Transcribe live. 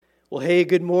Well, hey,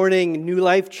 good morning, New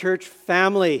Life Church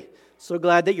family. So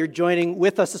glad that you're joining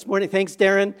with us this morning. Thanks,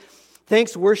 Darren.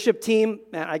 Thanks, worship team.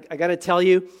 Man, I got to tell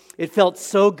you, it felt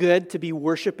so good to be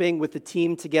worshiping with the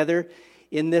team together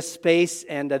in this space.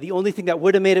 And the only thing that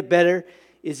would have made it better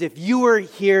is if you were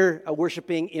here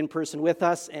worshiping in person with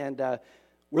us. And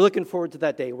we're looking forward to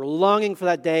that day. We're longing for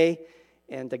that day.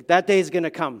 And that day is going to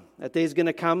come. That day is going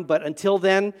to come. But until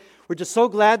then, we're just so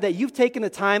glad that you've taken the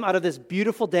time out of this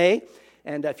beautiful day.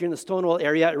 And if you're in the Stonewall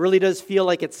area, it really does feel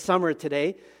like it's summer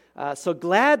today. So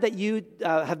glad that you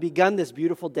have begun this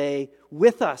beautiful day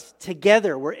with us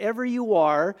together, wherever you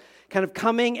are, kind of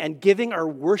coming and giving our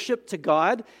worship to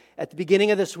God at the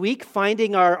beginning of this week,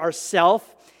 finding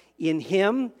ourself in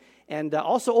Him, and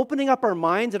also opening up our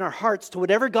minds and our hearts to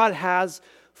whatever God has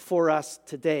for us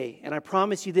today. And I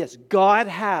promise you this, God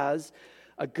has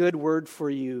a good word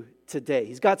for you today.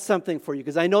 He's got something for you,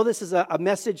 because I know this is a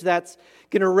message that's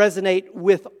going to resonate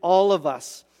with all of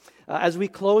us. As we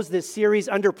close this series,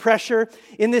 Under Pressure,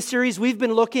 in this series we've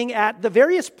been looking at the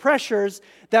various pressures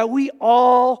that we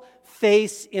all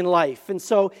face in life. And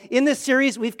so in this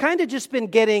series, we've kind of just been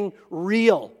getting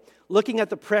real, looking at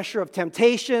the pressure of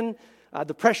temptation,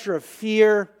 the pressure of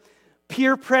fear,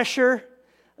 peer pressure,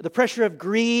 the pressure of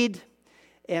greed.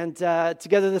 And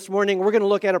together this morning, we're going to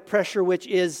look at a pressure which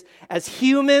is as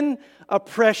human a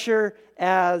pressure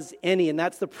as any, and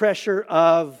that's the pressure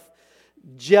of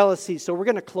jealousy. So we're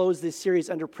going to close this series,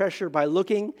 Under Pressure, by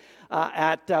looking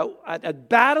at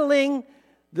battling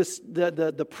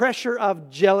the pressure of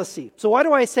jealousy. So why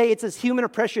do I say it's as human a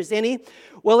pressure as any?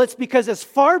 Well, it's because as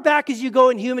far back as you go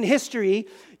in human history,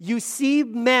 you see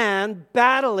man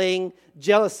battling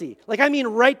jealousy. I mean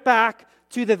right back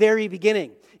to the very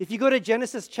beginning. If you go to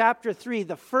Genesis chapter 3,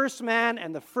 the first man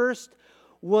and the first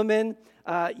woman,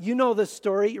 you know the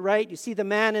story, right? You see the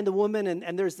man and the woman,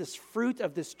 and there's this fruit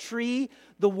of this tree,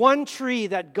 the one tree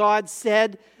that God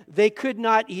said they could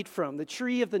not eat from, the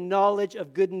tree of the knowledge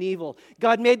of good and evil.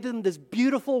 God made them this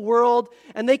beautiful world,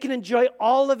 and they can enjoy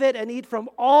all of it and eat from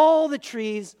all the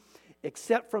trees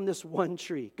except from this one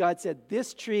tree. God said,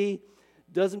 this tree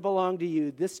doesn't belong to you.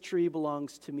 This tree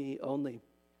belongs to me only.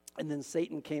 And then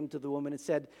Satan came to the woman and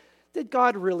said, did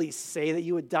God really say that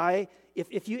you would die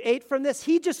if you ate from this?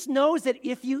 He just knows that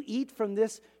if you eat from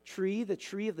this tree, the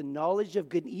tree of the knowledge of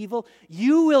good and evil,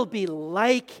 you will be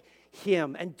like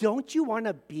Him. And don't you want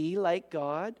to be like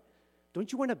God?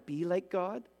 Don't you want to be like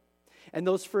God? And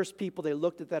those first people, they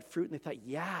looked at that fruit and they thought,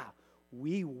 yeah,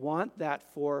 we want that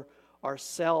for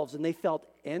ourselves. And they felt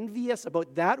envious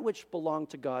about that which belonged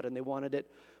to God, and they wanted it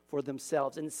for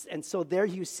themselves. And so there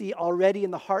you see already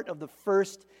in the heart of the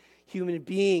first human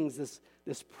beings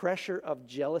this pressure of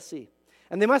jealousy.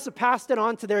 And they must have passed it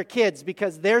on to their kids,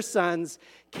 because their sons,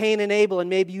 Cain and Abel, and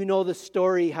maybe you know the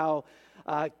story how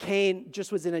Cain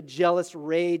just was in a jealous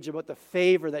rage about the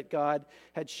favor that God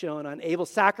had shown on Abel's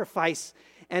sacrifice,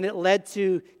 and it led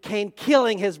to Cain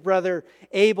killing his brother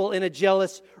Abel in a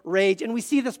jealous rage. And we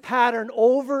see this pattern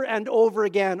over and over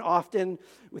again, often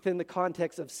within the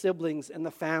context of siblings and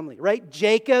the family, right?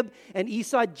 Jacob and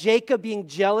Esau, Jacob being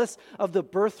jealous of the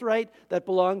birthright that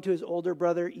belonged to his older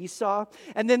brother Esau.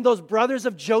 And then those brothers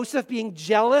of Joseph being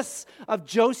jealous of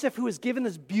Joseph, who was given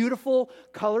this beautiful,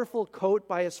 colorful coat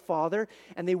by his father.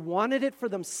 And they wanted it for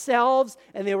themselves,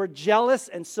 and they were jealous,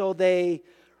 and so they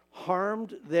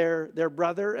harmed their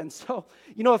brother. And so,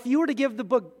 if you were to give the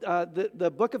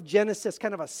book of Genesis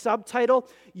kind of a subtitle,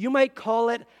 you might call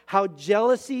it How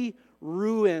Jealousy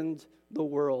Ruined the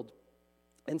World.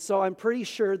 And so I'm pretty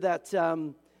sure that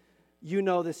you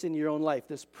know this in your own life,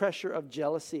 this pressure of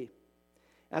jealousy.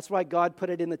 That's why God put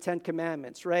it in the Ten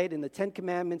Commandments, right? In the Ten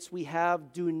Commandments we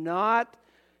have, do not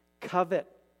covet.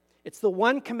 It's the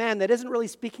one command that isn't really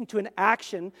speaking to an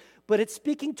action, but it's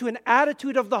speaking to an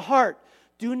attitude of the heart.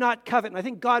 Do not covet. And I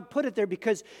think God put it there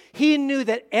because He knew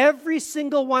that every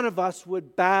single one of us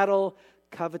would battle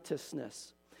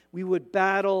covetousness. We would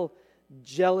battle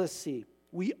jealousy.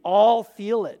 We all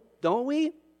feel it, don't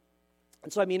we?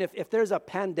 And so, if there's a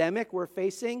pandemic we're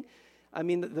facing,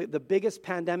 the biggest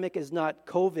pandemic is not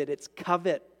COVID, it's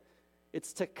covet.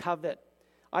 It's to covet.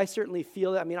 I certainly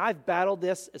feel it. I've battled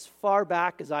this as far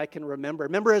back as I can remember.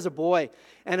 Remember as a boy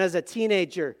and as a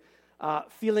teenager,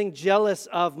 feeling jealous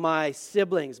of my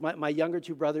siblings, my younger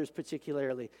two brothers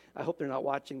particularly. I hope they're not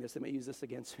watching this. They might use this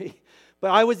against me. But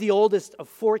I was the oldest of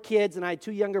 4 kids, and I had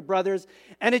 2 younger brothers.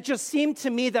 And it just seemed to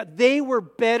me that they were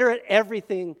better at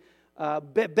everything,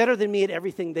 better than me at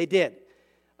everything they did.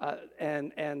 I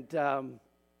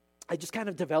just kind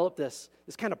of developed this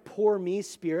kind of poor me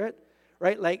spirit,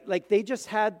 right? Like they just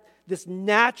had this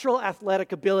natural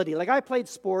athletic ability. Like I played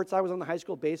sports. I was on the high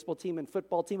school baseball team and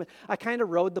football team. I kind of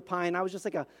rode the pine. I was just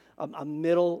like a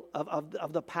middle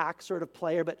of the pack sort of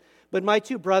player. But my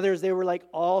two brothers, they were like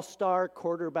all-star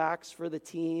quarterbacks for the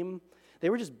team. They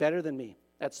were just better than me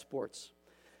at sports.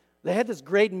 They had this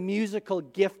great musical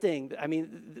gifting. I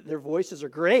mean, their voices are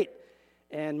great,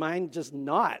 and mine just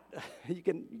not. You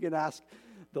can ask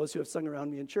those who have sung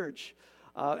around me in church.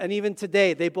 And even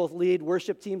today, they both lead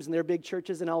worship teams in their big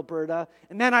churches in Alberta.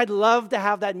 And man, I'd love to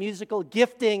have that musical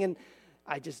gifting, and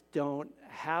I just don't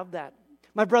have that.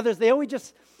 My brothers, they always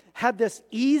just had this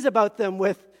ease about them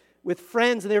with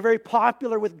friends, and they were very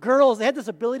popular with girls. They had this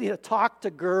ability to talk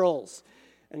to girls,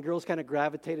 and girls kind of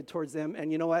gravitated towards them.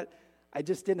 And you know what? I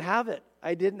just didn't have it.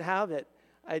 I didn't have it.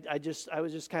 I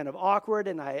was just kind of awkward,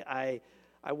 and I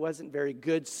wasn't very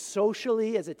good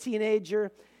socially as a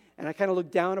teenager. And I kind of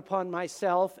looked down upon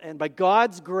myself. And by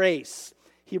God's grace,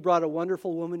 He brought a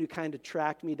wonderful woman who kind of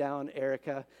tracked me down,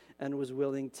 Erica, and was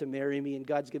willing to marry me. And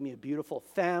God's given me a beautiful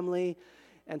family.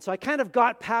 And so I kind of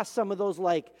got past some of those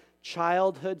like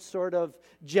childhood sort of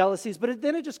jealousies. But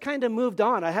then it just kind of moved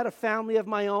on. I had a family of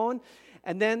my own.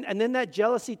 And then that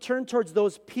jealousy turned towards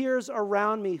those peers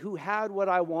around me who had what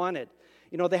I wanted.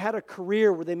 You know, they had a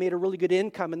career where they made a really good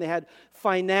income, and they had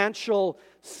financial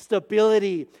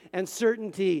stability and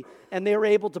certainty, and they were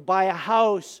able to buy a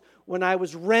house when I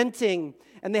was renting,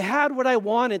 and they had what I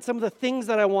wanted, some of the things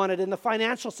that I wanted, and the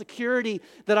financial security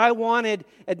that I wanted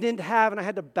and didn't have, and I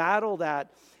had to battle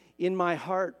that in my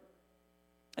heart.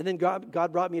 And then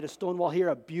God brought me to Stonewall here,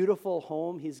 a beautiful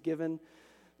home He's given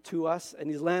to us,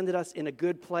 and He's landed us in a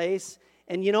good place.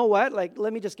 And you know what? Like,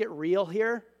 let me just get real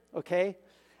here, okay?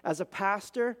 As a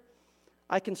pastor,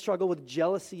 I can struggle with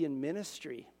jealousy in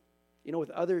ministry, you know,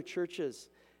 with other churches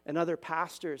and other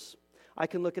pastors. I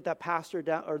can look at that pastor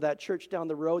down or that church down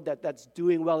the road that's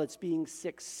doing well, it's being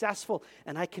successful,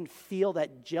 and I can feel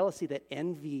that jealousy, that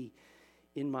envy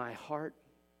in my heart.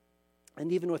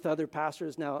 And even with other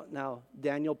pastors, now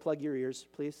Daniel, plug your ears,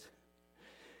 please.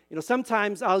 You know,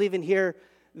 sometimes I'll even hear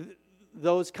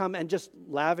those come and just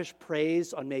lavish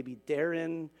praise on maybe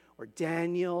Darren or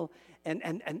Daniel,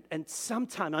 and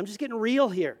sometimes, I'm just getting real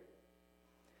here,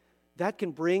 that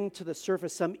can bring to the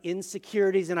surface some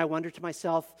insecurities, and I wonder to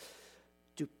myself,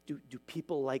 do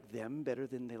people like them better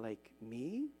than they like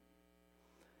me?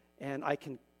 And I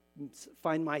can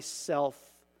find myself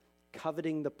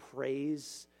coveting the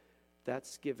praise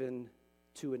that's given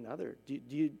to another. Do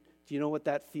you know what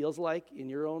that feels like in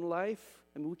your own life?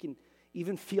 I mean, we can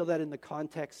even feel that in the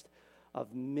context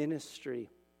of ministry.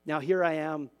 Now, here I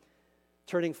am,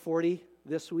 turning 40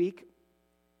 this week,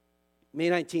 May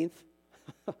 19th.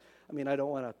 I mean, I don't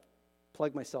want to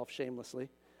plug myself shamelessly,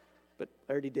 but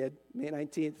I already did, May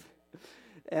 19th.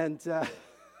 And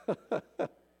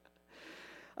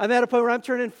I'm at a point where I'm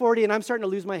turning 40 and I'm starting to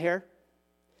lose my hair.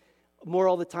 More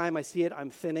all the time, I see it, I'm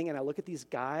thinning, and I look at these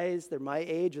guys, they're my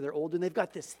age or they're older, and they've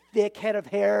got this thick head of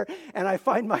hair, and I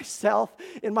find myself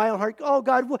in my own heart, oh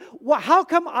God, how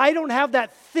come I don't have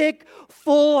that thick,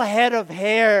 full head of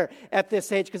hair at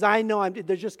this age? Because I know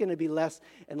there's just going to be less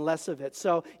and less of it.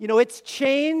 So, you know, it's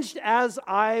changed as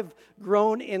I've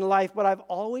grown in life, but I've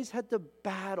always had to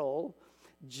battle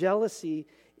jealousy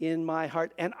in my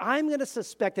heart. And I'm going to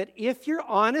suspect that if you're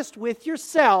honest with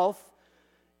yourself,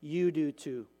 you do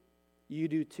too. You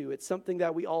do too. It's something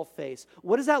that we all face.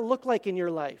 What does that look like in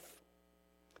your life?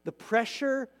 The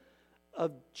pressure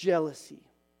of jealousy.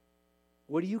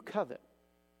 What do you covet?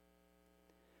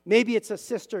 Maybe it's a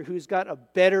sister who's got a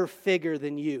better figure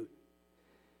than you,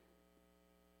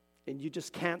 and you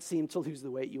just can't seem to lose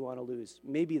the weight you want to lose.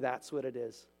 Maybe that's what it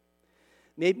is.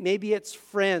 Maybe it's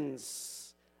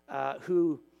friends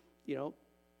who, you know,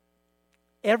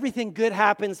 everything good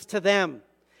happens to them,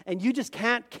 and you just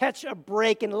can't catch a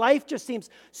break, and life just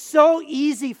seems so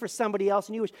easy for somebody else,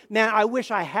 and you wish, man, I wish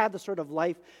I had the sort of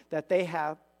life that they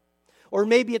have. Or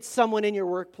maybe it's someone in your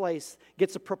workplace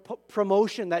gets a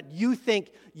promotion that you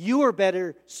think you are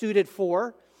better suited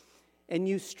for, and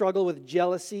you struggle with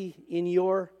jealousy in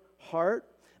your heart.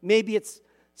 Maybe it's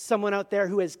someone out there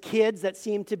who has kids that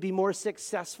seem to be more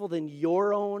successful than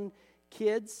your own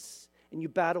kids, and you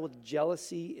battle with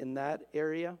jealousy in that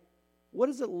area. What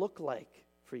does it look like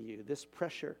for you, this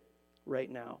pressure right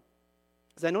now?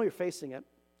 Because I know you're facing it.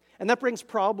 And that brings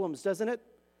problems, doesn't it,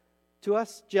 to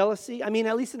us? Jealousy. I mean,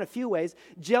 at least in a few ways.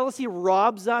 Jealousy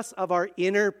robs us of our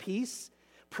inner peace.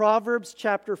 Proverbs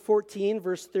chapter 14,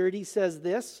 verse 30 says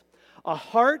this: a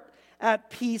heart at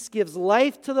peace gives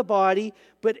life to the body,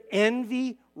 but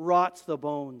envy rots the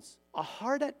bones. A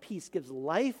heart at peace gives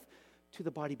life to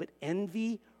the body, but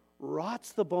envy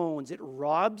rots the bones. It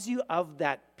robs you of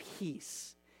that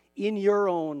peace in your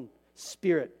own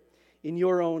spirit, in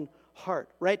your own heart,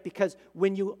 right? Because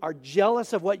when you are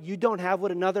jealous of what you don't have,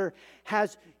 what another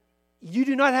has, you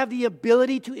do not have the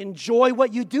ability to enjoy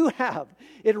what you do have.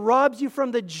 It robs you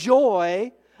from the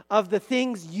joy of the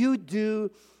things you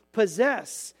do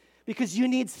possess because you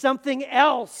need something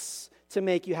else to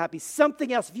make you happy.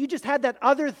 Something else. If you just had that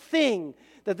other thing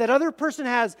that other person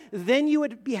has, then you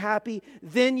would be happy,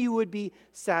 then you would be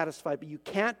satisfied. But you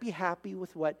can't be happy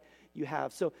with what you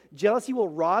have. So jealousy will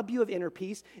rob you of inner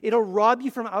peace. It'll rob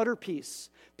you from outer peace.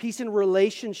 Peace in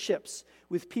relationships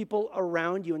with people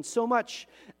around you. And so much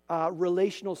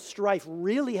relational strife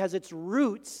really has its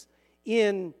roots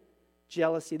in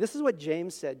jealousy. This is what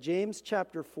James said. James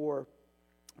chapter 4,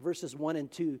 verses 1 and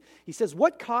 2. He says,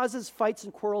 what causes fights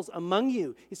and quarrels among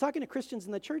you? He's talking to Christians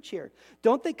in the church here.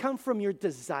 Don't they come from your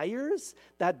desires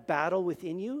that battle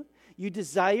within you? You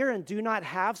desire and do not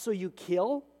have, so you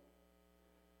kill.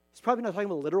 He's probably not talking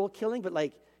about literal killing, but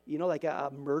like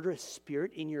a murderous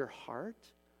spirit in your heart.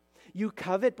 You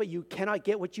covet, but you cannot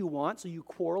get what you want, so you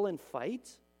quarrel and fight.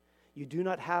 You do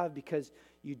not have because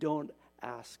you don't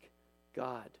ask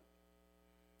God.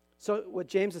 So what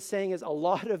James is saying is a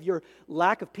lot of your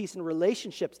lack of peace in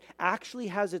relationships actually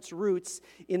has its roots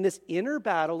in this inner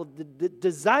battle of the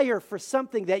desire for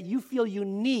something that you feel you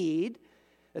need,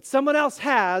 that someone else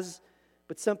has,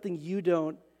 but something you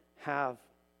don't have.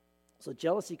 So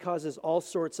jealousy causes all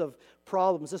sorts of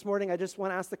problems. This morning, I just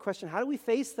want to ask the question, how do we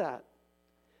face that?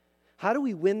 How do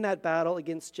we win that battle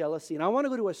against jealousy? And I want to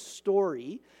go to a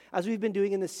story. As we've been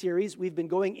doing in this series, we've been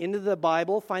going into the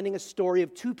Bible, finding a story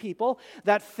of two people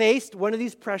that faced one of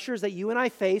these pressures that you and I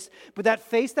face, but that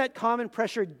faced that common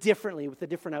pressure differently with a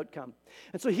different outcome.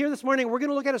 And so here this morning, we're going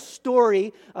to look at a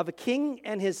story of a king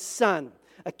and his son,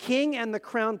 a king and the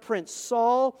crown prince,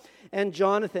 Saul and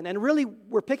Jonathan. And really,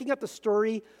 we're picking up the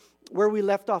story where we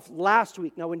left off last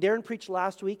week. Now, when Darren preached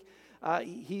last week,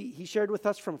 he shared with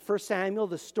us from 1 Samuel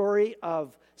the story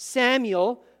of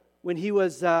Samuel when he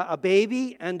was a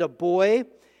baby and a boy.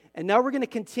 And now we're going to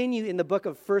continue in the book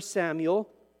of 1 Samuel.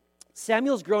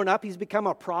 Samuel's grown up. He's become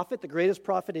a prophet, the greatest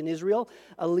prophet in Israel,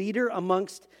 a leader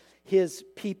amongst his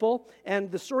people.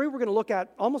 And the story we're going to look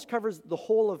at almost covers the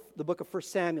whole of the book of 1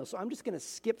 Samuel. So I'm just going to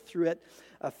skip through it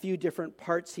a few different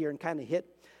parts here and kind of hit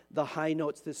the high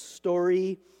notes. This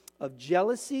story of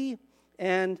jealousy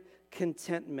and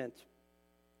contentment.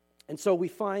 And so we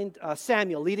find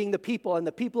Samuel leading the people and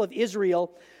the people of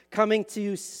Israel coming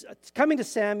to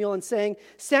Samuel and saying,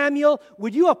 Samuel,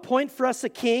 would you appoint for us a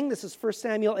king? This is 1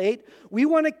 Samuel 8. We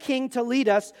want a king to lead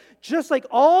us just like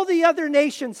all the other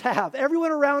nations have.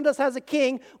 Everyone around us has a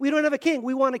king. We don't have a king.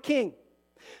 We want a king.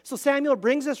 So Samuel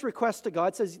brings this request to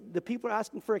God, says the people are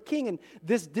asking for a king, and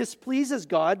this displeases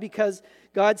God because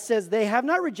God says, they have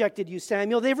not rejected you,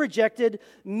 Samuel. They've rejected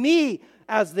me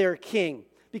as their king.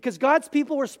 Because God's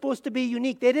people were supposed to be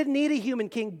unique. They didn't need a human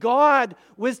king. God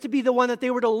was to be the one that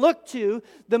they were to look to,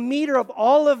 the meter of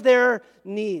all of their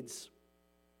needs.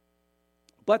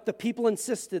 But the people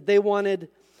insisted. They wanted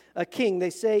a king. They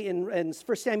say in 1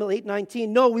 Samuel 8:19,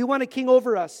 no, we want a king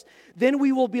over us. Then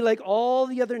we will be like all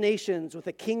the other nations with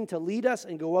a king to lead us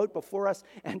and go out before us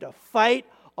and to fight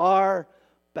our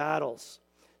battles.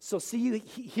 So see,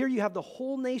 here you have the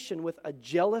whole nation with a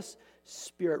jealous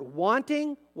spirit,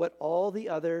 wanting what all the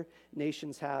other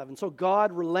nations have. And so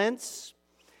God relents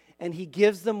and he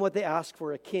gives them what they ask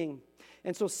for, a king.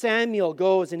 And so Samuel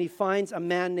goes and he finds a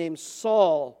man named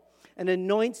Saul and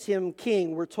anoints him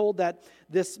king. We're told that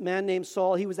this man named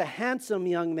Saul, he was a handsome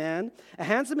young man, as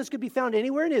handsome as could be found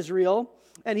anywhere in Israel,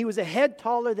 and he was a head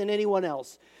taller than anyone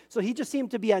else. So he just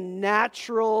seemed to be a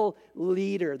natural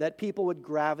leader that people would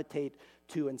gravitate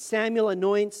to. And Samuel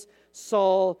anoints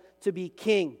Saul to be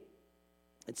king.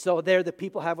 And so there the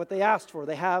people have what they asked for.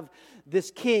 They have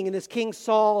this king, and this king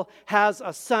Saul has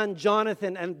a son,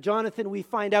 Jonathan, and Jonathan, we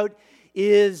find out,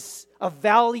 is a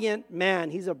valiant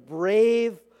man. He's a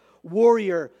brave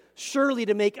warrior, surely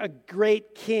to make a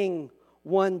great king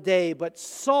one day. But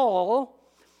Saul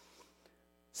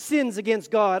sins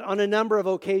against God on a number of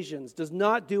occasions, does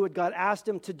not do what God asked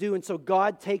him to do, and so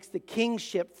God takes the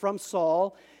kingship from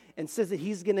Saul and says that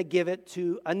he's going to give it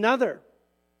to another.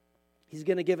 He's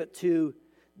going to give it to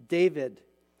David,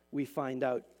 we find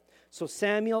out. So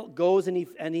Samuel goes and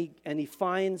he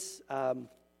finds,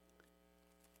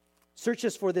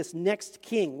 searches for this next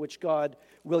king, which God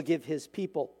will give his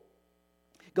people.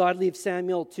 God leaves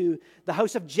Samuel to the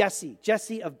house of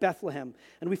Jesse of Bethlehem.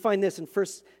 And we find this in 1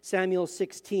 Samuel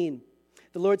 16.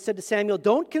 The Lord said to Samuel,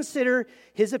 don't consider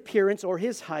his appearance or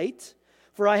his height,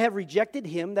 For I have rejected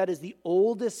him that is the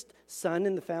oldest son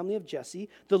in the family of Jesse.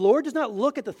 The Lord does not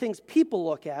look at the things people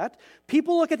look at.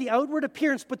 People look at the outward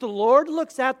appearance, but the Lord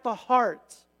looks at the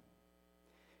heart.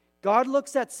 God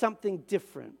looks at something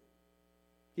different.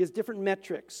 He has different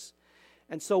metrics.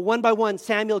 And so one by one,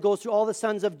 Samuel goes through all the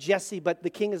sons of Jesse, but the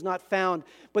king is not found.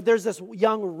 But there's this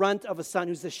young runt of a son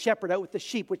who's the shepherd out with the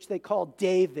sheep, which they call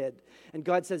David. And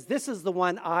God says, this is the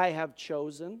one I have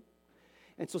chosen.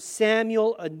 And so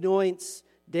Samuel anoints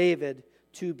David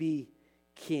to be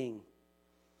king.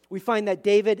 We find that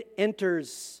David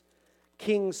enters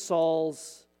King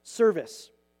Saul's service.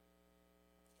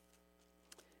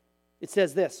 It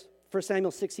says this, 1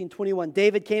 Samuel 16:21.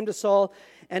 David came to Saul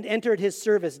and entered his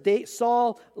service.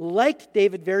 Saul liked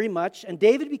David very much, and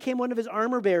David became one of his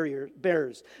armor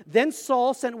bearers. Then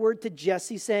Saul sent word to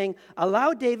Jesse saying,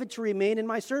 allow David to remain in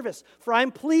my service, for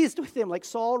I'm pleased with him. Like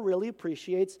Saul really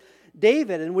appreciates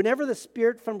David. And whenever the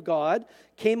Spirit from God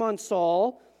came on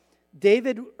Saul,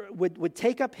 David would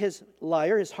take up his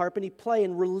lyre, his harp, and he'd play,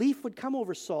 and relief would come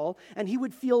over Saul, and he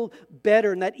would feel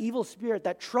better, and that evil spirit,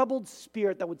 that troubled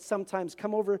spirit that would sometimes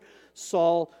come over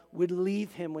Saul would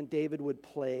leave him when David would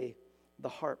play the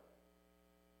harp.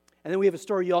 And then we have a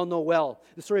story you all know well,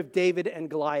 the story of David and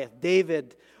Goliath.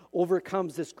 David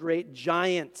overcomes this great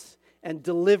giant and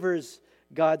delivers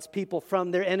God's people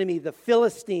from their enemy, the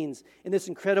Philistines, in this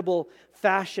incredible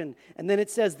fashion. And then it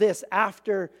says this,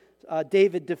 after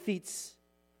David defeats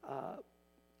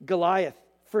Goliath.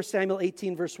 1 Samuel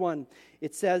 18, verse 1.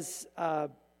 It says,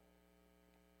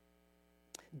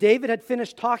 David had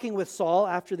finished talking with Saul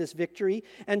after this victory,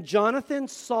 and Jonathan,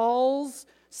 Saul's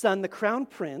son, the crown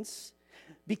prince,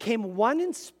 became one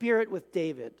in spirit with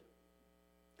David.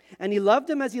 And he loved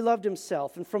him as he loved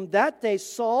himself. And from that day,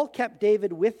 Saul kept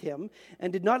David with him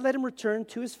and did not let him return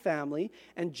to his family.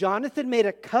 And Jonathan made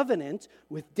a covenant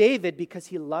with David because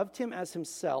he loved him as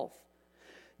himself.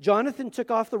 Jonathan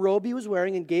took off the robe he was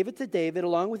wearing and gave it to David,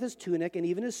 along with his tunic and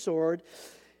even his sword,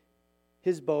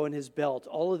 his bow, and his belt.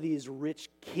 All of these rich,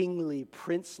 kingly,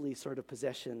 princely sort of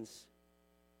possessions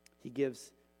he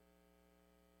gives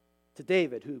to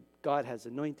David, who God has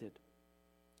anointed.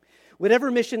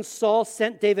 Whatever mission Saul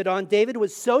sent David on, David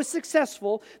was so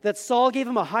successful that Saul gave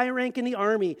him a high rank in the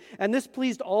army, and this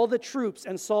pleased all the troops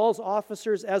and Saul's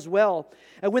officers as well.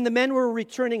 And when the men were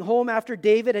returning home after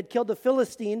David had killed the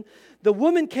Philistine, the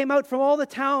women came out from all the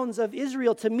towns of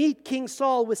Israel to meet King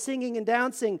Saul with singing and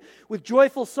dancing, with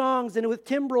joyful songs and with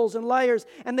timbrels and lyres,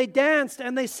 and they danced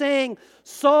and they sang,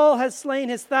 Saul has slain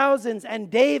his thousands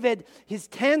and David his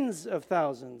tens of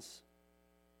thousands.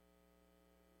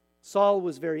 Saul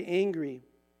was very angry.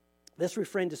 This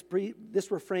refrain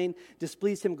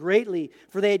displeased him greatly,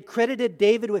 for they had credited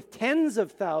David with tens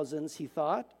of thousands, he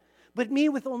thought, but me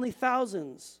with only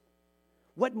thousands.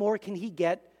 What more can he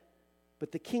get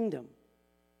but the kingdom?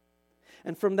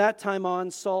 And from that time on,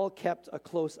 Saul kept a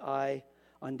close eye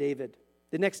on David.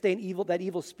 The next day, that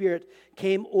evil spirit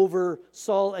came over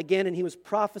Saul again, and he was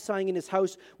prophesying in his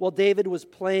house while David was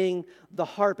playing the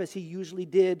harp as he usually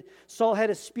did. Saul had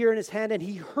a spear in his hand, and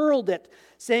he hurled it,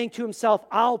 saying to himself,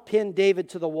 I'll pin David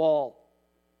to the wall.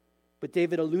 But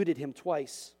David eluded him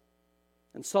twice.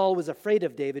 And Saul was afraid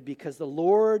of David because the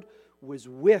Lord was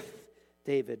with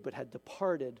David, but had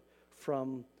departed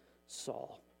from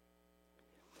Saul.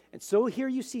 And so here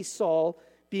you see Saul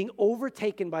being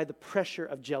overtaken by the pressure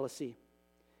of jealousy.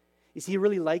 You see, he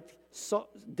really liked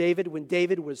David when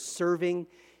David was serving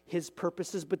his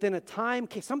purposes, but then a time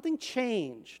came, something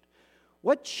changed.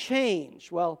 What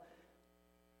changed? Well,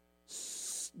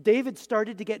 David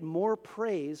started to get more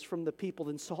praise from the people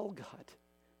than Saul got.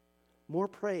 More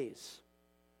praise.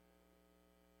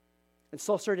 And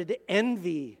Saul started to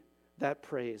envy that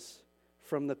praise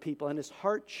from the people, and his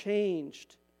heart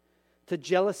changed to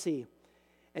jealousy.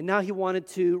 And now he wanted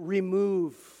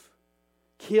to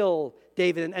kill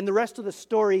David. And the rest of the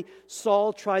story,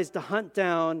 Saul tries to hunt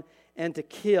down and to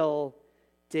kill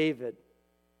David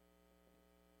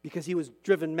because he was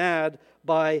driven mad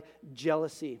by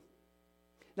jealousy.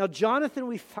 Now, Jonathan,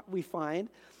 we find,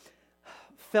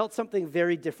 felt something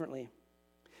very differently.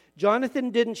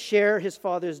 Jonathan didn't share his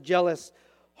father's jealous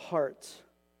heart,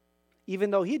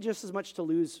 even though he had just as much to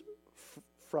lose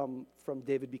from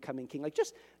David becoming king. Like,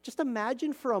 just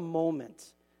imagine for a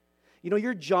moment,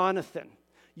 you're Jonathan.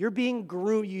 You're being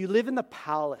groomed. You live in the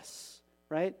palace,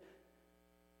 right?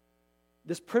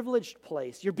 This privileged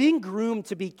place. You're being groomed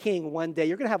to be king one day.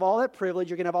 You're going to have all that privilege.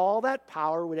 You're going to have all that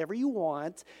power, whatever you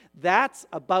want. That's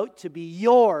about to be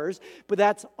yours. But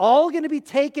that's all going to be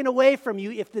taken away from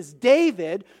you if this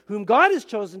David, whom God has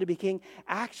chosen to be king,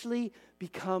 actually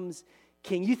becomes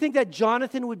king. You think that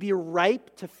Jonathan would be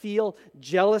ripe to feel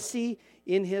jealousy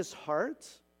in his heart?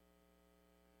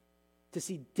 To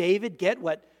see David get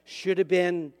what should have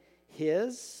been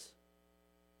his?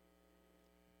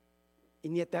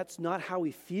 And yet that's not how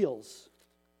he feels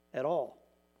at all.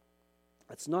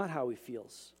 That's not how he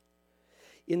feels.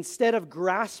 Instead of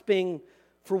grasping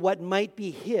for what might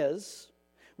be his,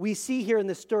 we see here in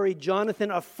the story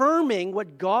Jonathan affirming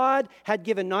what God had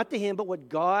given, not to him, but what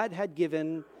God had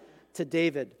given to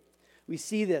David. We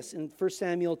see this in 1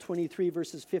 Samuel 23,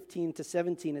 verses 15 to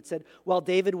 17. It said, while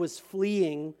David was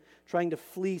fleeing, trying to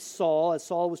flee Saul, as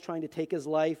Saul was trying to take his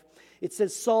life, it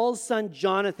says, Saul's son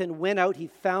Jonathan went out, he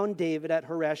found David at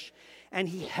Horesh, and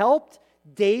he helped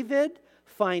David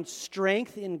find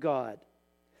strength in God.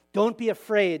 Don't be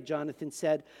afraid, Jonathan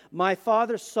said. My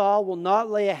father Saul will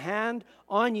not lay a hand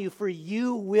on you, for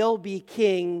you will be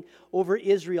king over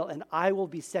Israel, and I will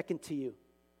be second to you.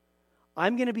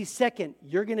 I'm going to be second.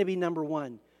 You're going to be number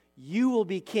one. You will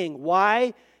be king.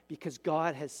 Why? Because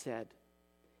God has said.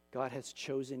 God has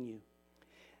chosen you.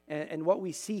 And what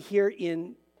we see here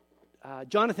in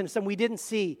Jonathan is something we didn't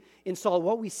see in Saul.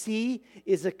 What we see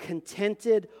is a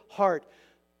contented heart.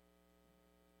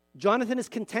 Jonathan is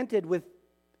contented with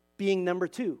being number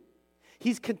two.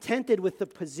 He's contented with the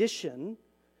position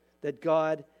that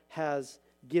God has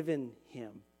given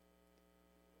him.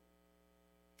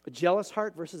 A jealous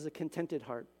heart versus a contented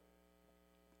heart.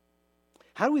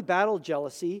 How do we battle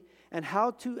jealousy, and how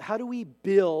do we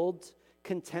build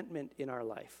contentment in our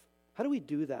life? How do we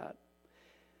do that?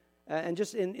 And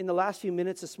just in the last few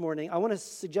minutes this morning, I want to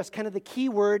suggest kind of the key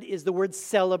word is the word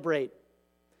celebrate.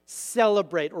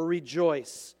 Celebrate or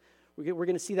rejoice. We're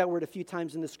going to see that word a few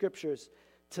times in the scriptures.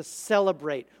 To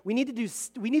celebrate. We need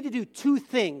to do two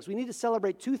things. We need to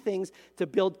celebrate two things to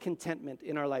build contentment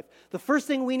in our life. The first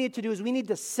thing we need to do is we need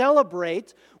to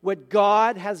celebrate what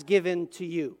God has given to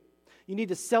you. You need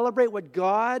to celebrate what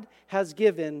God has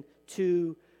given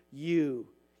to you.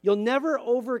 You'll never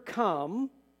overcome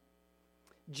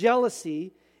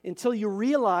jealousy until you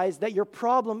realize that your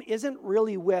problem isn't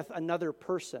really with another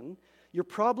person. Your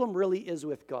problem really is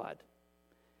with God.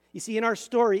 You see, in our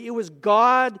story, it was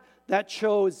God that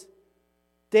chose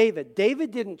David.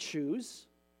 David didn't choose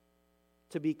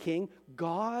to be king.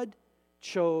 God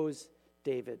chose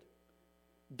David.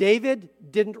 David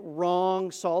didn't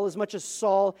wrong Saul as much as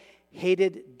Saul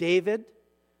hated David.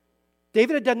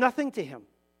 David had done nothing to him.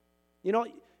 You know,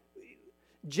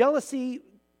 jealousy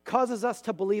causes us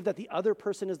to believe that the other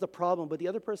person is the problem, but the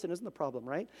other person isn't the problem,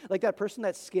 right? Like that person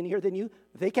that's skinnier than you,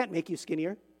 they can't make you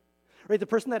skinnier. Right? The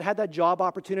person that had that job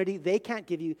opportunity, they can't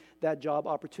give you that job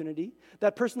opportunity.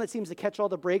 That person that seems to catch all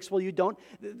the breaks, well, you don't.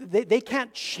 They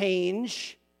can't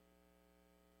change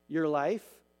your life.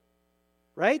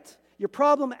 Right? Your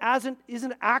problem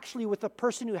isn't actually with the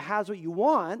person who has what you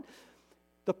want.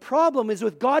 The problem is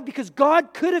with God, because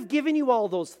God could have given you all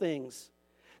those things.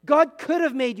 God could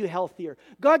have made you healthier.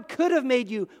 God could have made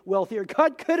you wealthier.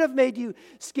 God could have made you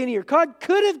skinnier. God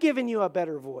could have given you a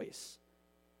better voice.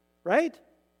 Right?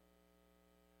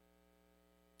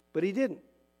 But he didn't.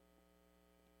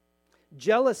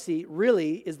 Jealousy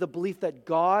really is the belief that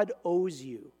God owes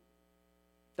you.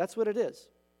 That's what it is.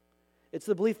 It's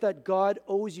the belief that God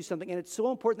owes you something. And it's so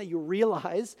important that you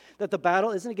realize that the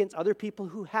battle isn't against other people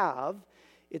who have.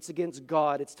 It's against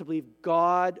God. It's to believe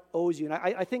God owes you. And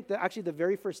I think that actually the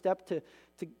very first step to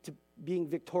being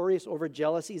victorious over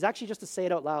jealousy is actually just to say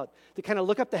it out loud. To kind of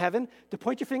look up to heaven, to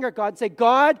point your finger at God and say,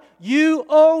 God, you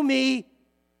owe me.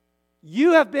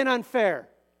 You have been unfair.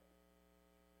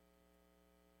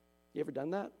 You ever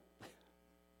done that?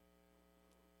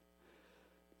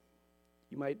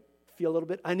 You might feel a little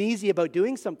bit uneasy about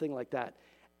doing something like that.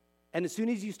 And as soon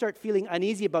as you start feeling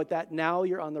uneasy about that, now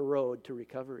you're on the road to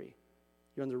recovery.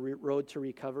 You're on the road to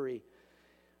recovery.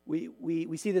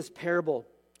 We see this parable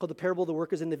called the parable of the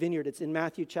workers in the vineyard. It's in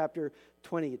Matthew chapter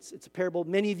 20. It's a parable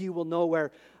many of you will know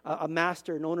where a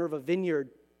master, an owner of a vineyard,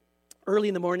 early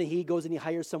in the morning, he goes and he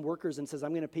hires some workers and says,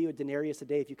 I'm going to pay you a denarius a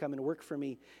day if you come and work for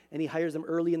me. And he hires them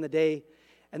early in the day.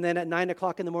 And then at 9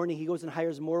 o'clock in the morning, he goes and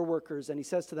hires more workers. And he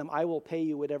says to them, I will pay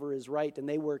you whatever is right. And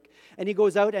they work. And he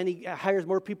goes out and he hires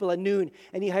more people at noon.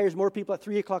 And he hires more people at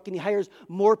 3 o'clock. And he hires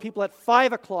more people at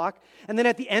 5 o'clock. And then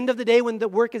at the end of the day, when the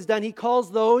work is done, he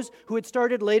calls those who had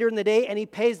started later in the day and he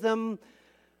pays them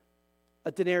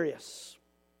a denarius.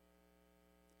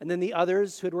 And then the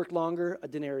others who had worked longer, a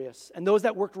denarius. And those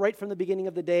that worked right from the beginning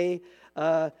of the day,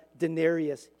 a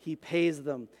denarius. He pays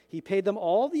them. He paid them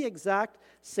all the exact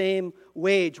same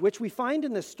wage, which we find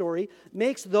in this story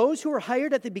makes those who were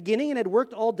hired at the beginning and had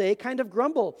worked all day kind of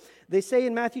grumble. They say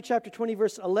in Matthew chapter 20,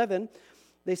 verse 11,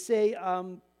 they say,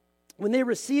 When they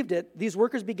received it, these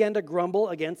workers began to grumble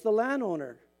against the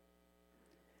landowner.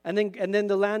 And then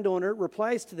the landowner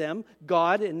replies to them,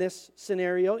 God, in this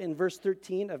scenario, in verse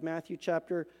 13 of Matthew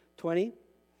chapter 20.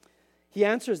 He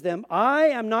answers them, I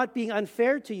am not being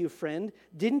unfair to you, friend.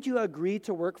 Didn't you agree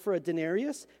to work for a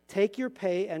denarius? Take your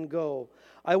pay and go.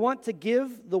 I want to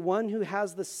give the one who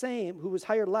was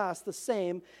hired last, the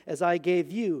same as I gave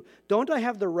you. Don't I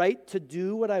have the right to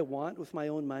do what I want with my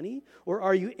own money? Or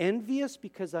are you envious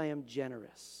because I am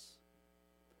generous?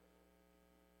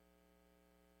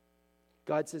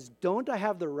 God says, don't I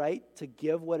have the right to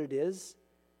give what it is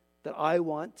that I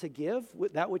want to give,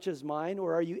 that which is mine?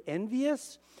 Or are you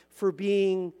envious for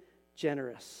being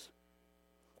generous?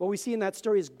 What we see in that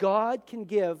story is God can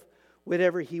give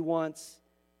whatever He wants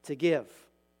to give.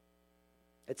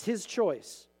 It's His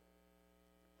choice.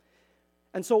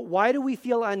 And so why do we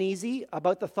feel uneasy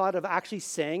about the thought of actually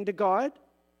saying to God,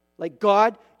 like,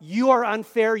 God, you are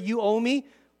unfair, you owe me?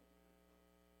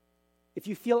 If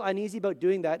you feel uneasy about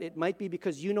doing that, it might be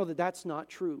because you know that that's not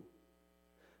true.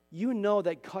 You know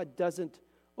that God doesn't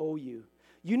owe you.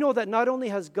 You know that not only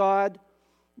has God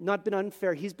not been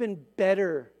unfair, He's been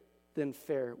better than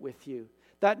fair with you.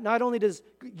 That not only does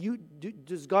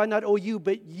God not owe you,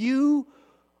 but you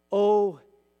owe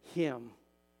Him.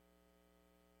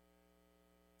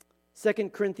 2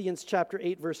 Corinthians chapter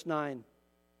 8, verse 9.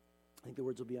 I think the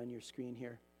words will be on your screen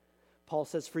here. Paul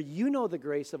says, for you know the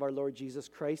grace of our Lord Jesus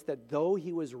Christ, that though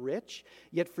He was rich,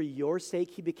 yet for your sake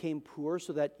He became poor,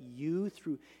 so that you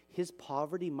through His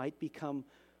poverty might become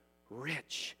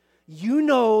rich. You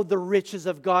know the riches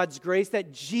of God's grace,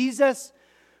 that Jesus,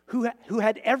 who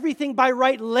had everything by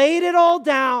right, laid it all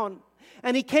down.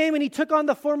 And He came and He took on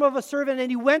the form of a servant, and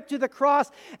He went to the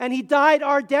cross and He died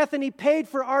our death and He paid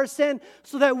for our sin,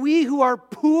 so that we who are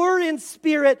poor in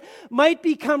spirit might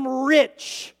become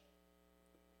rich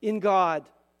in God.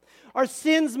 Our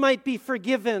sins might be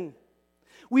forgiven.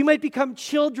 We might become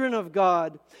children of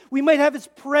God. We might have His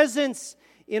presence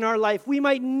in our life. We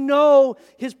might know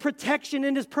His protection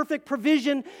and His perfect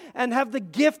provision and have the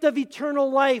gift of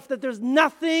eternal life, that there's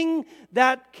nothing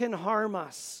that can harm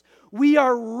us. We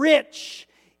are rich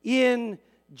in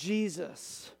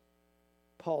Jesus,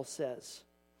 Paul says.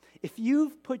 If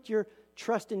you've put your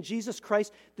trust in Jesus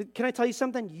Christ, can I tell you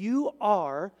something? You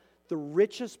are the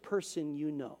richest person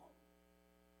you know.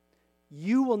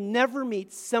 You will never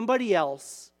meet somebody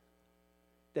else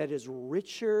that is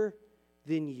richer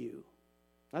than you.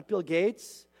 Not Bill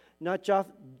Gates, not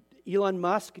Elon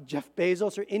Musk, Jeff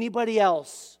Bezos, or anybody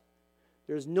else.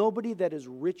 There's nobody that is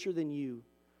richer than you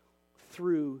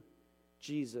through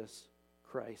Jesus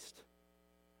Christ.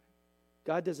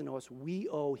 God doesn't owe us. We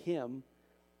owe Him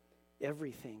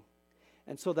everything.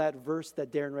 And so that verse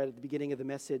that Darren read at the beginning of the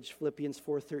message, Philippians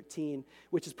 4:13,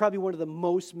 which is probably one of the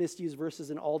most misused verses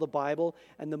in all the Bible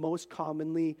and the most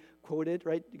commonly quoted,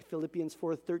 right? Philippians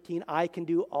 4:13, I can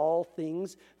do all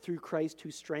things through Christ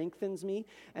who strengthens me.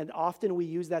 And often we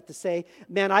use that to say,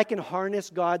 man, I can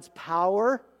harness God's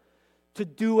power to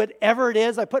do whatever it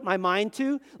is I put my mind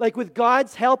to. Like with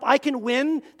God's help, I can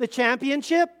win the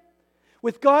championship.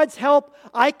 With God's help,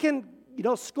 I can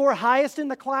score highest in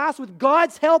the class. With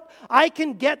God's help, I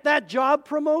can get that job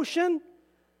promotion.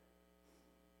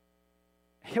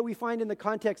 Here we find in the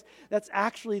context, that's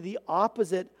actually the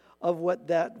opposite of what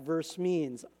that verse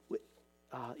means.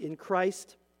 In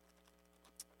Christ,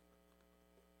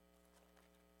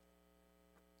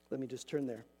 let me just turn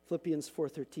there. Philippians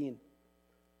 4:13.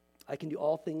 I can do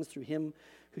all things through Him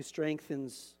who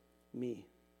strengthens me.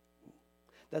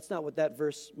 That's not what that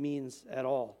verse means at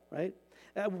all, right?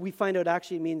 We find out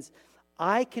actually it means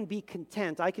I can be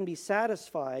content, I can be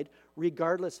satisfied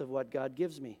regardless of what God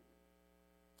gives me.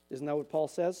 Isn't that what Paul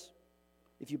says?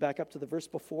 If you back up to the verse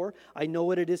before, I know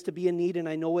what it is to be in need and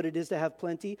I know what it is to have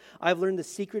plenty. I've learned the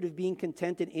secret of being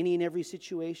content in any and every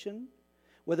situation,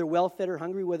 whether well-fed or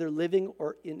hungry, whether living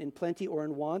or in plenty or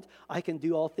in want. I can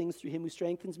do all things through Him who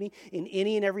strengthens me in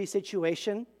any and every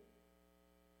situation,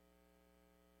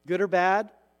 good or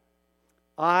bad.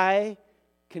 I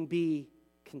can be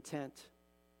content.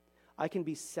 I can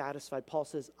be satisfied. Paul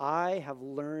says, I have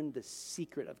learned the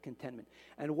secret of contentment.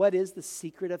 And what is the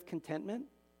secret of contentment?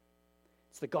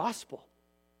 It's the gospel.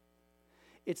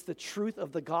 It's the truth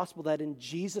of the gospel that in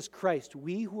Jesus Christ,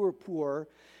 we who are poor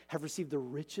have received the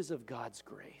riches of God's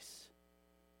grace.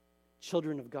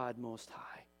 Children of God Most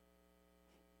High.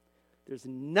 There's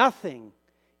nothing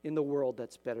in the world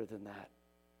that's better than that.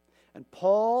 And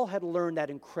Paul had learned that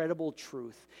incredible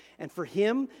truth. And for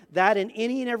him, that in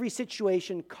any and every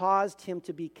situation caused him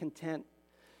to be content.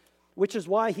 Which is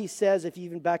why he says, if you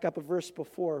even back up a verse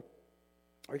before,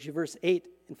 or actually verse 8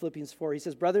 in Philippians 4. He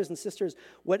says, brothers and sisters,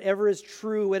 whatever is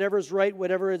true, whatever is right,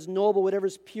 whatever is noble, whatever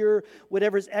is pure,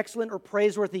 whatever is excellent or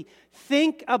praiseworthy,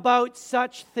 think about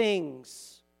such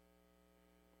things.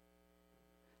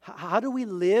 How do we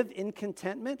live in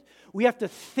contentment? We have to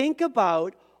think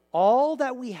about all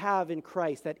that we have in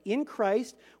Christ, that in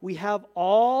Christ we have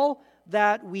all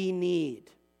that we need.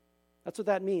 That's what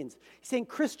that means. He's saying,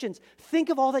 Christians, think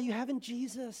of all that you have in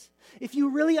Jesus. If you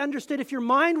really understood, if your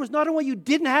mind was not on what you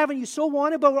didn't have and you so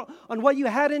wanted, but on what you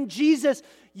had in Jesus,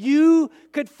 you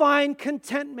could find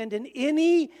contentment in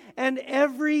any and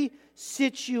every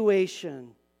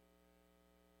situation.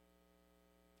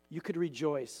 You could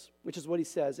rejoice, which is what he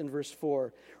says in verse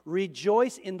 4.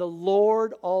 Rejoice in the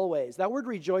Lord always. That word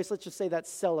rejoice, let's just say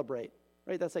that's celebrate,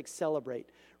 right? That's like celebrate.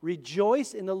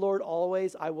 Rejoice in the Lord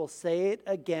always. I will say it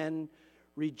again.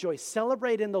 Rejoice.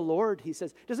 Celebrate in the Lord, he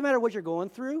says. Doesn't matter what you're going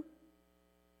through.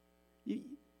 You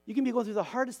can be going through the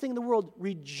hardest thing in the world.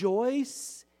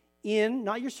 Rejoice in,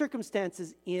 not your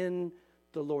circumstances, in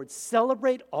the Lord.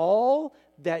 Celebrate all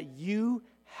that you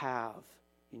have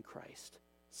in Christ.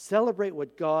 Celebrate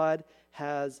what God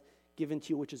has given to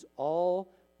you, which is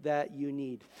all that you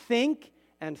need. Think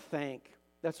and thank.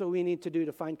 That's what we need to do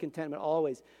to find contentment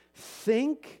always.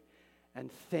 Think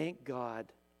and thank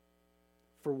God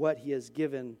for what he has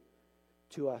given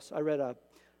to us. I read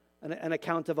an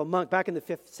account of a monk back in the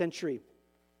 5th century,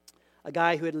 a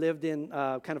guy who had lived in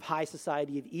kind of high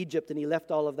society of Egypt, and he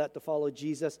left all of that to follow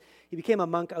Jesus. He became a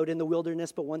monk out in the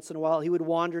wilderness, but once in a while he would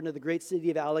wander into the great city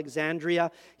of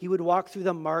Alexandria. He would walk through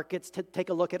the markets to take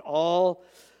a look at all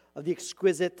of the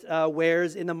exquisite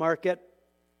wares in the market.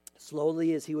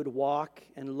 Slowly, as he would walk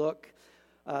and look,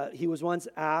 he was once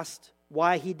asked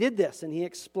why he did this, and he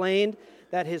explained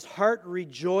that his heart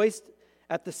rejoiced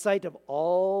at the sight of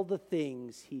all the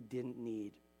things he didn't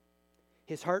need.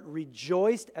 His heart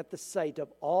rejoiced at the sight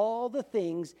of all the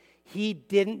things he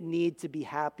didn't need to be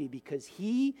happy, because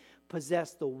he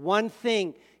possessed the one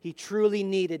thing he truly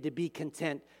needed to be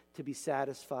content, to be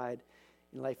satisfied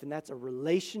in life, and that's a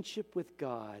relationship with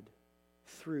God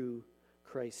through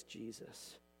Christ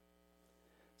Jesus.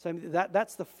 So I mean,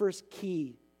 that's the first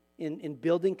key in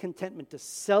building contentment, to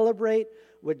celebrate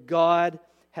what God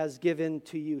has given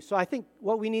to you. So I think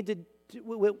what we need to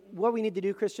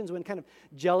do, Christians, when kind of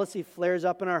jealousy flares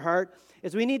up in our heart,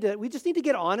 is we just need to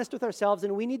get honest with ourselves,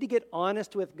 and we need to get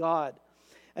honest with God.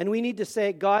 And we need to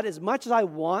say, God, as much as I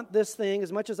want this thing,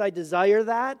 as much as I desire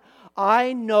that,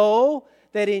 I know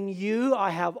that in you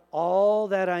I have all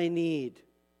that I need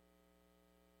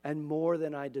and more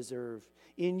than I deserve.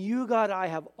 In you, God, I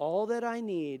have all that I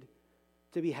need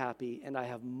to be happy, and I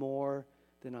have more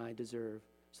than I deserve.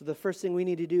 So the first thing we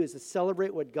need to do is to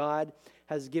celebrate what God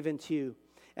has given to you.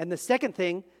 And the second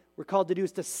thing we're called to do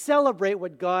is to celebrate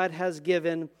what God has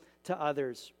given to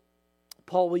others.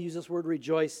 Paul will use this word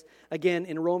rejoice again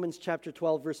in Romans chapter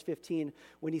 12, verse 15,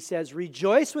 when he says,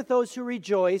 rejoice with those who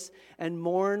rejoice and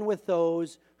mourn with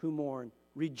those who mourn.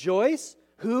 Rejoice.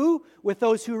 Who? With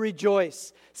those who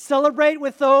rejoice. Celebrate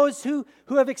with those who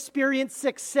have experienced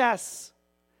success.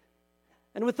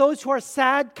 And with those who are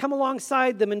sad, come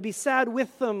alongside them and be sad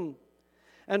with them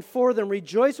and for them.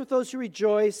 Rejoice with those who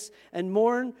rejoice and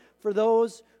mourn for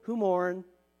those who mourn.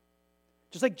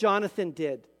 Just like Jonathan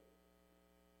did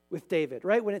with David,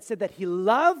 right? When it said that he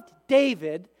loved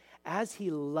David as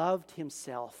he loved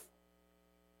himself.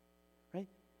 Right?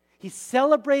 He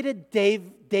celebrated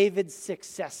David's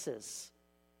successes.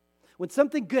 When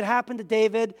something good happened to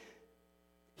David,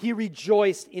 he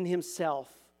rejoiced in himself.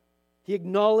 He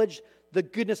acknowledged the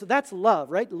goodness. That's love,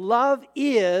 right? Love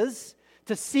is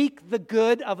to seek the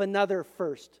good of another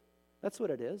first. That's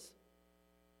what it is.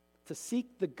 To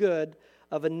seek the good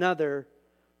of another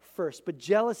first. But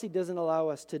jealousy doesn't allow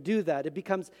us to do that. It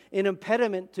becomes an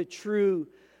impediment to true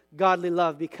godly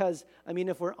love, because, I mean,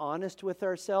 if we're honest with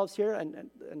ourselves here, and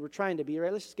we're trying to be,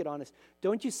 right? Let's just get honest.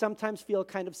 Don't you sometimes feel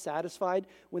kind of satisfied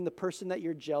when the person that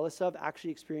you're jealous of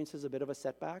actually experiences a bit of a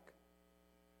setback?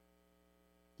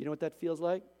 You know what that feels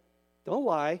like? Don't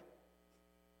lie.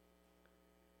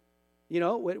 You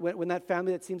know, when that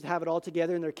family that seems to have it all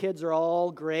together and their kids are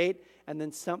all great, and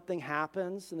then something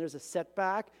happens and there's a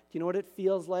setback, do you know what it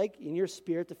feels like in your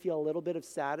spirit to feel a little bit of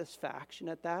satisfaction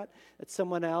at that? That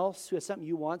someone else who has something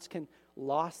you once can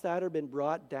lost that or been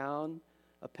brought down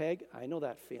a peg? I know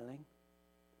that feeling.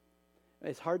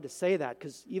 It's hard to say that,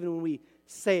 because even when we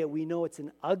say it, we know it's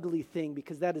an ugly thing,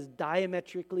 because that is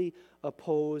diametrically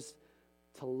opposed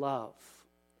to love.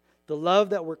 The love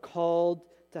that we're called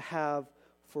to have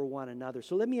for one another.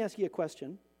 So let me ask you a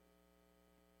question.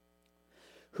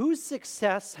 Whose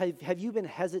success have you been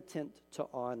hesitant to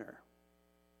honor?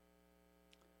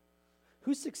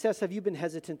 Whose success have you been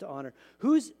hesitant to honor?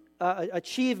 Whose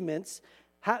achievements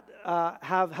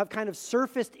have kind of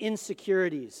surfaced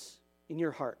insecurities in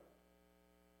your heart?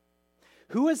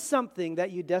 Who is something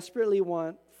that you desperately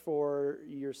want for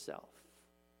yourself?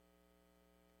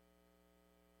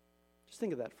 Just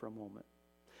think of that for a moment.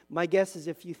 My guess is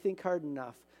if you think hard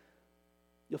enough,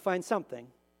 you'll find something.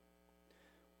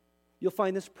 You'll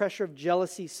find this pressure of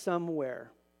jealousy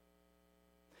somewhere.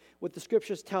 What the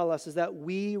scriptures tell us is that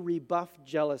we rebuff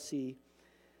jealousy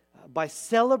by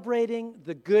celebrating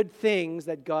the good things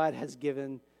that God has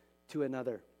given to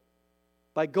another.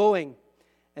 By going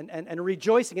and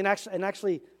rejoicing and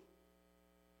actually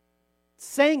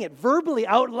saying it verbally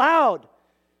out loud.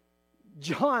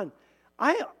 John,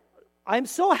 I'm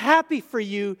so happy for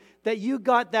you that you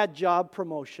got that job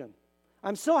promotion.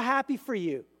 I'm so happy for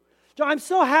you. John, I'm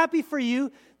so happy for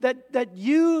you that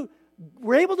you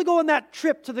were able to go on that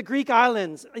trip to the Greek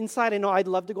islands. Inside, I know I'd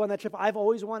love to go on that trip. I've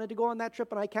always wanted to go on that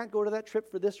trip, and I can't go to that trip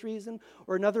for this reason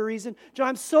or another reason. John,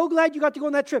 I'm so glad you got to go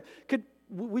on that trip.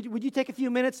 Would you take a few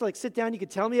minutes to sit down? You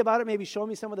could tell me about it, maybe show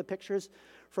me some of the pictures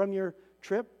from your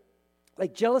trip.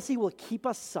 Jealousy will keep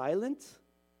us silent.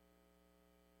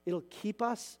 It'll keep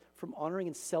us from honoring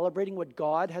and celebrating what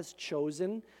God has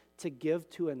chosen to give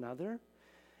to another.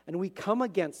 And we come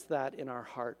against that in our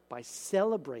heart by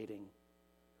celebrating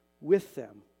with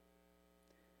them,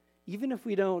 even if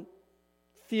we don't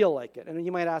feel like it. And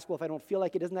you might ask, well, if I don't feel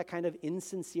like it, isn't that kind of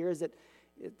insincere? Does it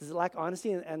lack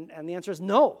honesty? And the answer is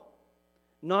no,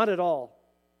 not at all.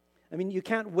 I mean, you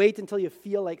can't wait until you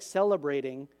feel like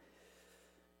celebrating.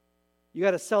 You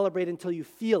got to celebrate until you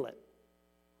feel it.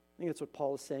 I think that's what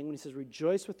Paul is saying when he says,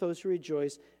 rejoice with those who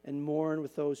rejoice and mourn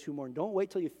with those who mourn. Don't wait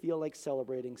till you feel like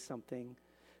celebrating something.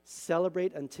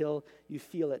 Celebrate until you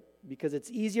feel it, because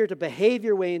it's easier to behave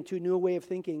your way into a new way of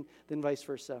thinking than vice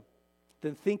versa,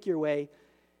 than think your way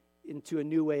into a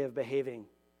new way of behaving.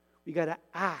 We got to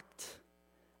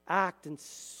act and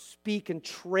speak and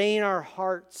train our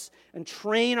hearts and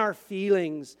train our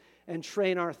feelings and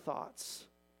train our thoughts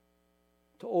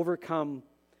to overcome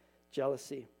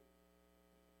jealousy.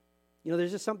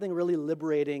 There's just something really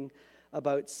liberating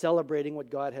about celebrating what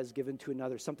God has given to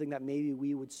another, something that maybe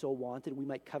we would so want and we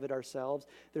might covet ourselves.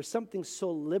 There's something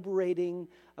so liberating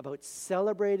about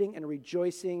celebrating and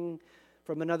rejoicing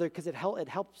from another, because it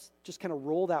helps just kind of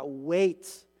roll that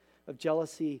weight of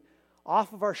jealousy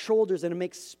off of our shoulders, and it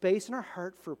makes space in our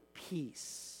heart for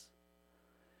peace.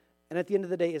 And at the end of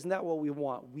the day, isn't that what we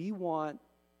want? We want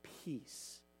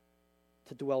peace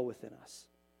to dwell within us,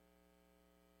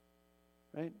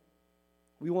 right?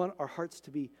 We want our hearts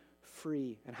to be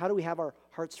free. And how do we have our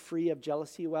hearts free of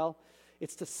jealousy? Well,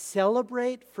 it's to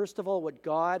celebrate, first of all, what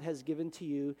God has given to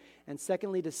you, and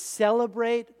secondly, to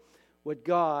celebrate what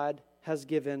God has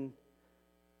given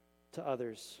to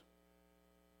others.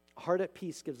 A heart at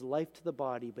peace gives life to the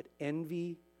body, but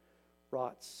envy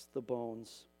rots the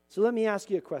bones. So let me ask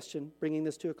you a question, bringing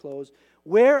this to a close.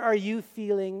 Where are you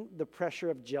feeling the pressure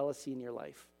of jealousy in your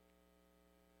life?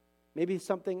 Maybe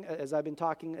something, as I've been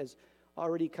talking, has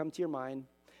already come to your mind.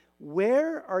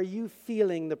 Where are you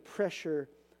feeling the pressure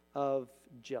of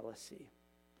jealousy?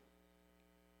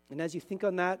 And as you think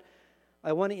on that,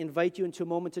 I want to invite you into a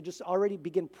moment to just already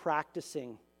begin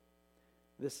practicing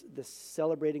this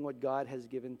celebrating what God has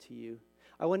given to you.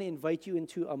 I want to invite you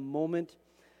into a moment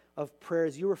of prayer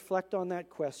as you reflect on that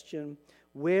question.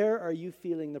 Where are you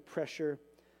feeling the pressure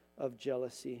of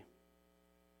jealousy?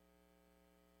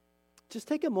 Just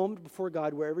take a moment before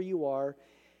God, wherever you are,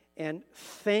 and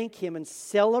thank Him and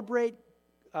celebrate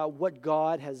what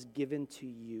God has given to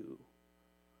you.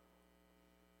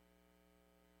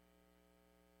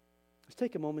 Just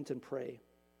take a moment and pray.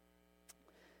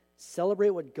 Celebrate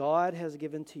what God has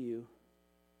given to you.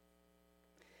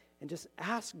 And just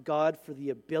ask God for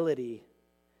the ability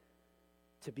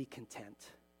to be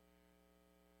content.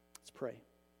 Let's pray.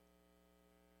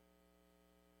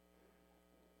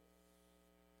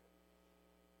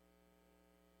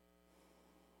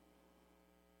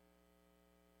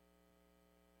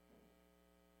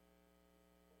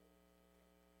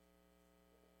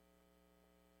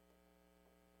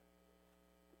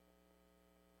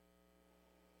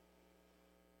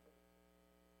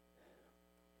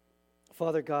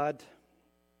 Father God,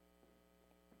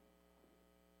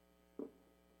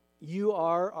 you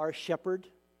are our shepherd.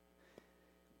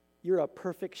 You're a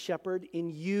perfect shepherd.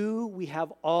 In you, we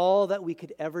have all that we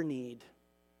could ever need.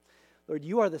 Lord,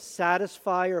 you are the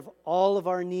satisfier of all of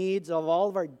our needs, of all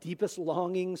of our deepest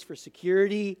longings for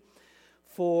security,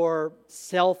 for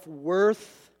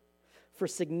self-worth, for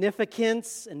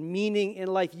significance and meaning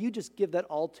in life. You just give that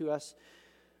all to us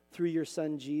through your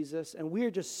Son, Jesus. And we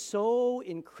are just so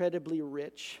incredibly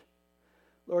rich,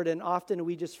 Lord, and often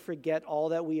we just forget all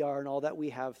that we are and all that we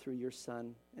have through your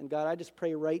Son. And God, I just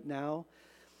pray right now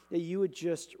that you would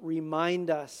just remind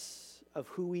us of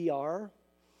who we are,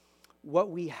 what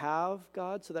we have,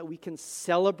 God, so that we can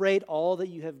celebrate all that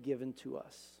you have given to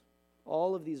us,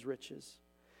 all of these riches.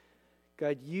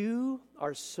 God, you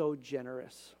are so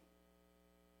generous.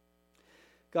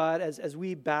 God, as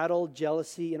we battle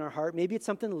jealousy in our heart, maybe it's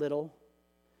something little,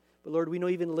 but Lord, we know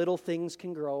even little things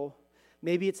can grow.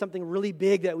 Maybe it's something really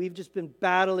big that we've just been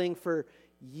battling for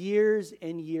years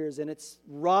and years, and it's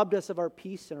robbed us of our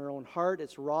peace in our own heart.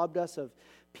 It's robbed us of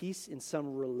peace in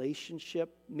some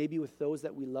relationship, maybe with those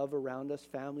that we love around us,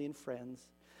 family and friends.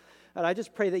 And I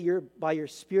just pray that by your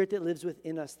Spirit that lives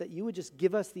within us, that you would just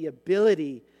give us the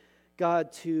ability,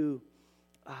 God, to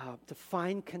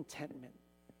find contentment.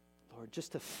 Lord,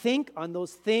 just to think on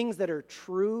those things that are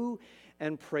true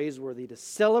and praiseworthy, to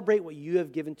celebrate what you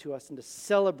have given to us and to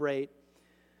celebrate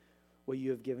what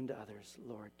you have given to others.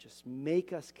 Lord, just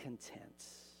make us content.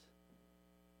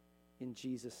 In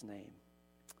Jesus' name,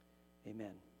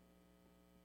 amen.